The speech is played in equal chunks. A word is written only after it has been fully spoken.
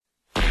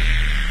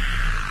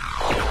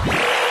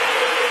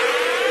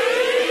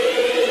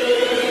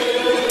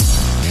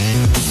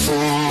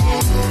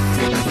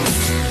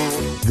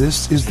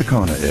This is the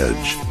Kona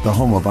Edge, the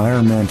home of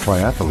Ironman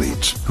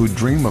triathletes who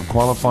dream of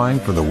qualifying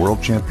for the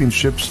World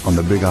Championships on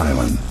the Big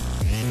Island.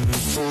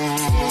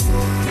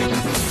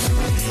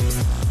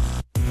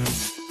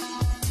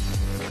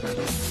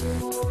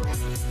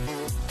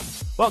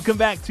 Welcome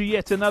back to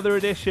yet another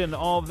edition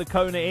of the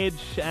Kona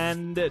Edge,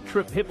 and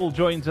Tripp Hipple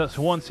joins us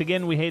once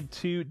again. We head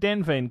to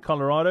Denver in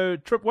Colorado.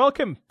 Tripp,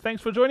 welcome.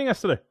 Thanks for joining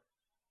us today.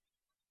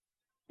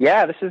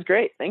 Yeah, this is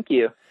great. Thank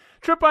you.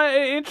 Tripp,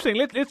 interesting.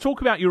 Let's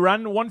talk about your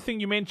run. One thing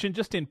you mentioned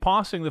just in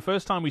passing the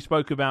first time we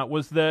spoke about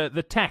was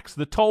the tax,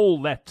 the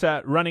toll that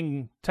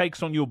running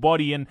takes on your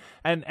body,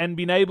 and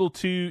being able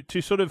to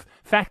sort of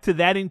factor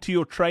that into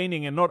your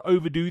training and not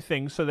overdo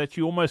things so that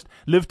you almost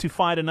live to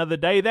fight another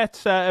day.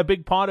 That's a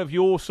big part of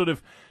your sort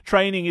of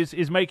training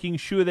is making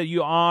sure that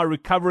you are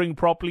recovering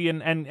properly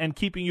and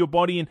keeping your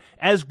body in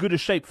as good a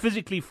shape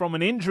physically from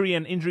an injury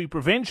and injury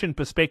prevention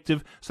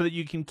perspective so that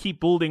you can keep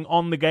building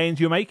on the gains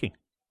you're making.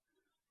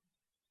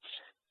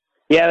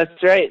 Yeah,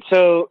 that's right.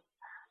 So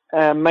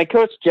my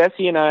coach,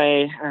 Jesse, and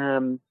I,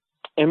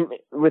 and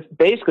with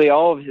basically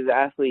all of his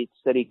athletes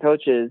that he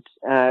coaches,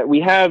 we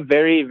have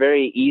very,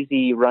 very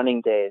easy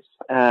running days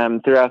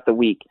throughout the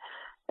week.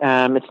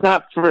 It's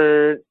not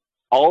for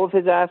all of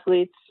his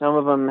athletes. Some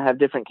of them have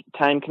different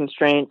time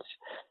constraints.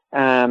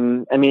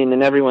 And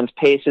everyone's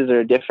paces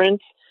are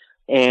different.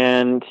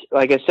 And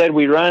like I said,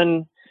 we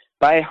run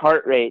by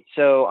heart rate.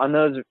 So on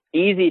those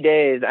easy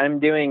days, I'm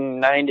doing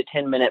 9 to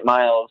 10 minute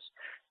miles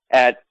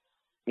at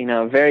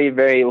very,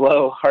 very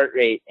low heart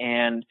rate.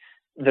 And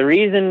the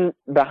reason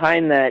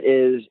behind that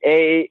is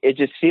it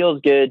just feels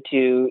good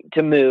to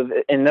move.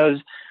 And those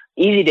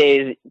easy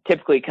days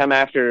typically come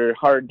after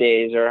hard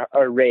days or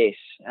a race.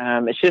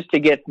 It's just to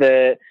get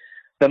the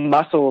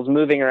muscles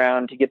moving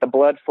around, to get the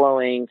blood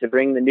flowing, to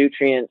bring the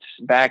nutrients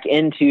back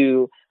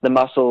into the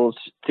muscles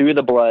through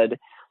the blood.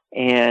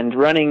 And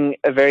running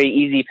a very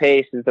easy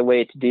pace is the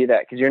way to do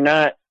that, because you're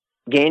not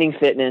gaining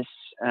fitness.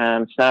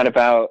 It's not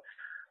about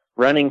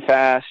running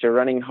fast or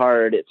running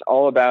hard. It's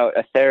all about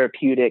a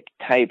therapeutic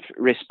type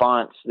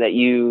response that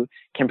you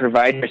can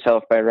provide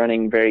yourself by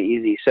running very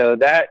easy. So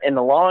that in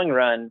the long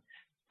run,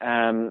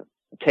 I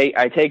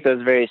take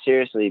those very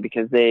seriously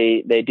because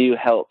they do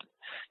help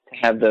to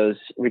have those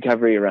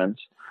recovery runs.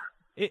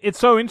 It's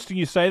so interesting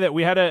you say that.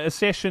 We had a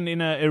session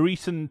in a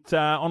recent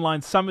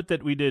online summit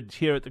that we did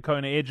here at the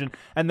Kona Edge,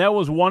 and that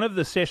was one of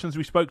the sessions.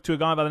 We spoke to a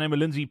guy by the name of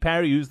Lindsay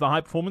Parry, who's the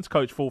high performance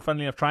coach for,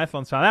 funnily enough,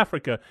 Triathlon South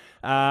Africa.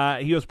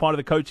 He was part of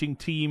the coaching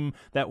team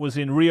that was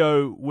in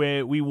Rio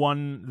where we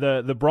won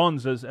the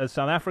bronze as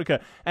South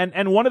Africa.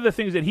 And one of the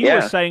things that he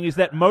was saying is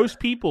that most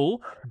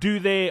people do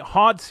their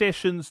hard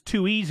sessions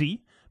too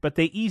easy, but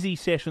their easy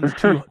sessions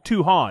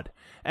too hard.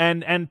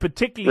 And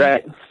particularly...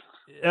 Right.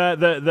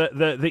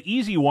 The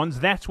easy ones,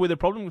 that's where the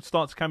problem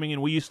starts coming in,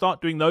 where you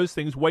start doing those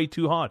things way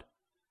too hard.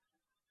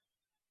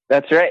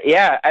 That's right.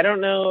 Yeah. I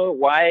don't know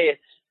why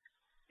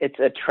it's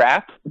a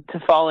trap to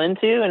fall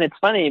into. And it's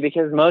funny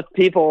because most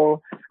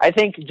people, I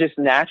think just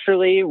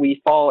naturally we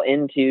fall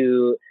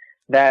into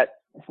that,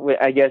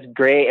 I guess,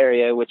 gray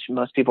area, which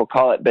most people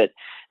call it, but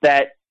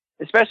that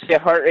especially a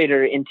heart rate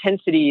or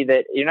intensity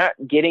that you're not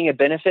getting a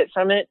benefit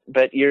from it,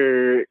 but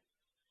you're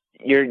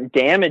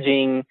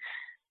damaging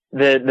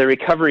the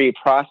recovery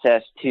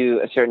process to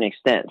a certain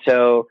extent.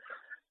 So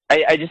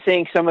I just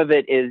think some of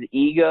it is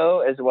ego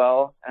as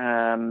well.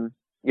 For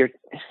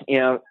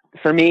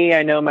me,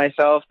 I know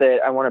myself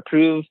that I want to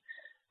prove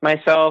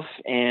myself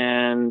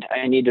and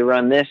I need to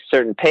run this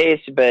certain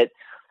pace, but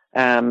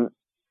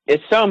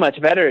it's so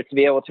much better to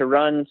be able to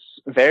run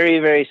very,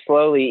 very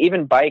slowly,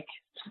 even bike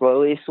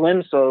slowly,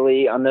 swim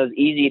slowly on those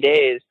easy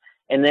days.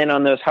 And then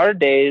on those hard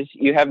days,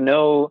 you have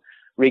no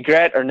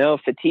regret or no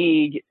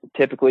fatigue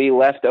typically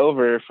left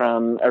over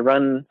from a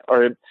run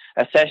or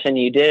a session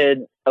you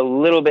did a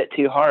little bit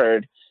too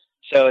hard.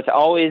 So it's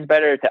always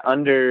better to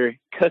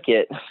undercook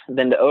it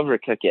than to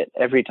overcook it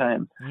every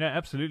time. Yeah,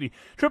 absolutely.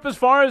 Tripp, as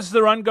far as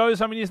the run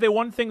goes, is there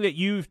one thing that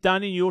you've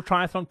done in your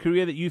triathlon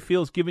career that you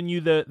feel has given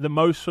you the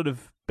most sort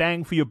of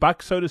bang for your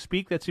buck, so to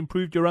speak, that's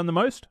improved your run the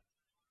most?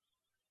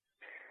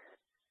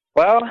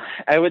 Well,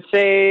 I would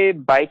say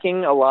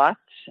biking a lot.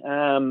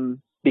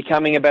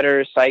 Becoming a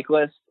better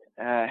cyclist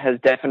has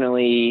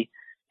definitely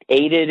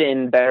aided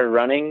in better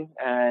running.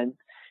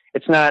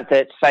 It's not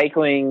that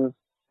cycling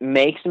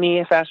makes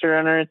me a faster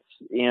runner.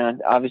 It's,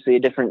 obviously a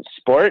different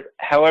sport.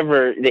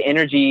 However, the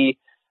energy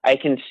I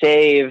can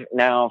save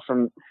now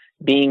from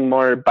being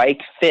more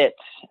bike fit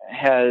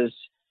has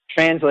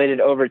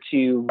translated over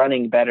to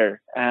running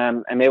better.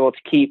 I'm able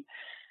to keep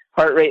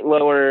heart rate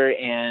lower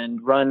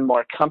and run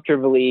more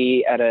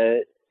comfortably at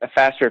a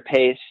faster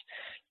pace.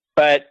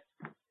 But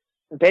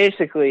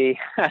basically,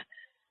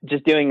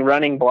 just doing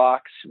running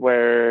blocks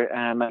where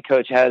my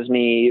coach has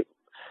me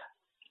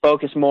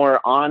focus more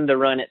on the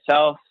run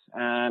itself,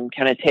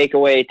 kind of take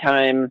away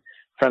time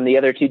from the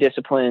other two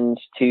disciplines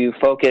to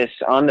focus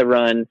on the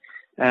run,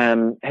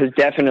 has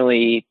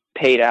definitely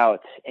paid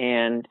out.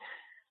 And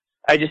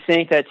I just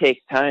think that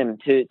takes time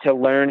to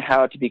learn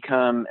how to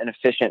become an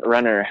efficient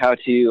runner, how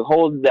to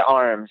hold the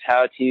arms,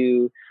 how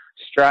to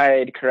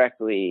stride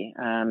correctly,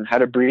 how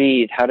to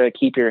breathe, how to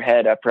keep your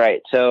head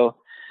upright. So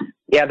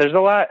yeah, there's a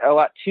lot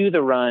to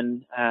the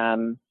run.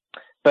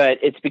 But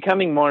it's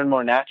becoming more and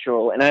more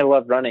natural, and I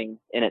love running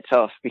in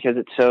itself because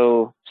it's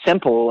so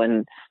simple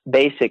and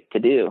basic to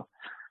do.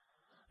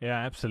 Yeah,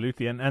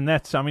 absolutely. And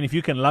that's, I mean, if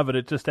you can love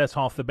it, that's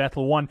half the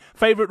battle won.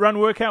 Favorite run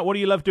workout? What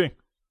do you love doing?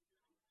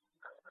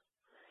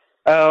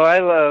 Oh,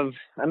 I'm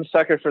a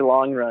sucker for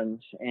long runs,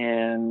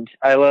 and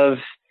I love,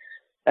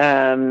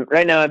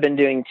 right now I've been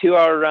doing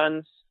 2-hour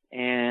runs,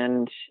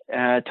 and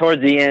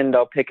towards the end,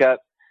 I'll pick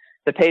up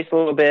the pace a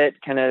little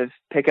bit, kind of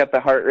pick up the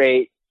heart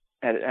rate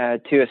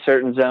to a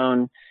certain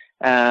zone,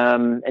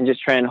 and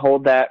just try and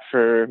hold that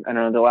for, I don't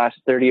know, the last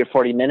 30 or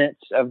 40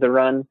 minutes of the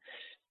run.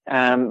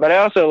 But I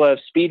also love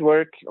speed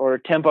work or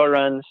tempo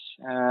runs.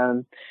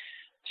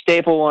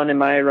 Staple one in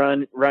my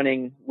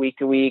running week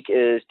to week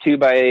is 2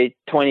 by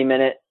 20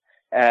 minute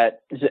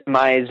at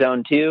my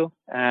zone 2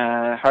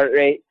 heart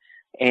rate.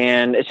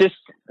 And it's just,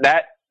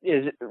 that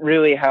is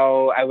really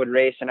how I would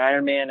race an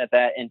Ironman at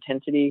that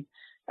intensity.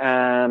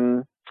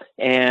 And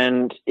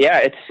yeah,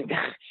 it's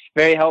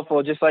very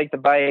helpful, just like the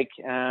bike,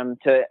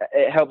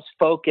 it helps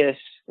focus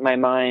my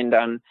mind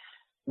on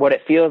what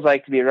it feels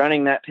like to be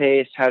running that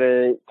pace, how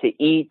to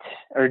eat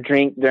or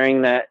drink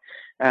during that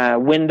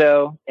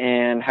window,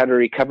 and how to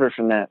recover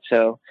from that.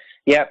 So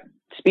yeah,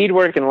 speed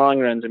work and long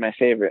runs are my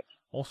favorite.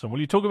 Awesome.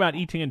 Well, you talk about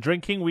eating and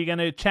drinking. We're going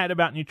to chat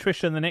about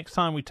nutrition the next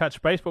time we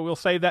touch base, but we'll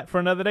save that for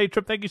another day.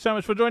 Tripp, thank you so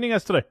much for joining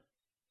us today.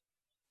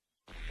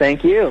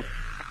 Thank you.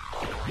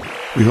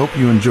 We hope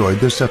you enjoyed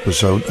this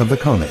episode of the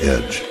Kona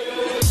Edge.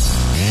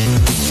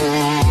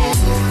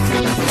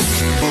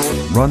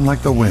 Run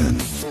like the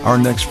wind. Our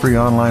next free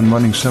online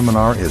running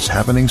seminar is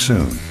happening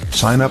soon.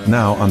 Sign up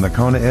now on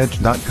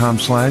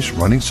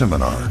thekonaedge.com/running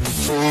seminar.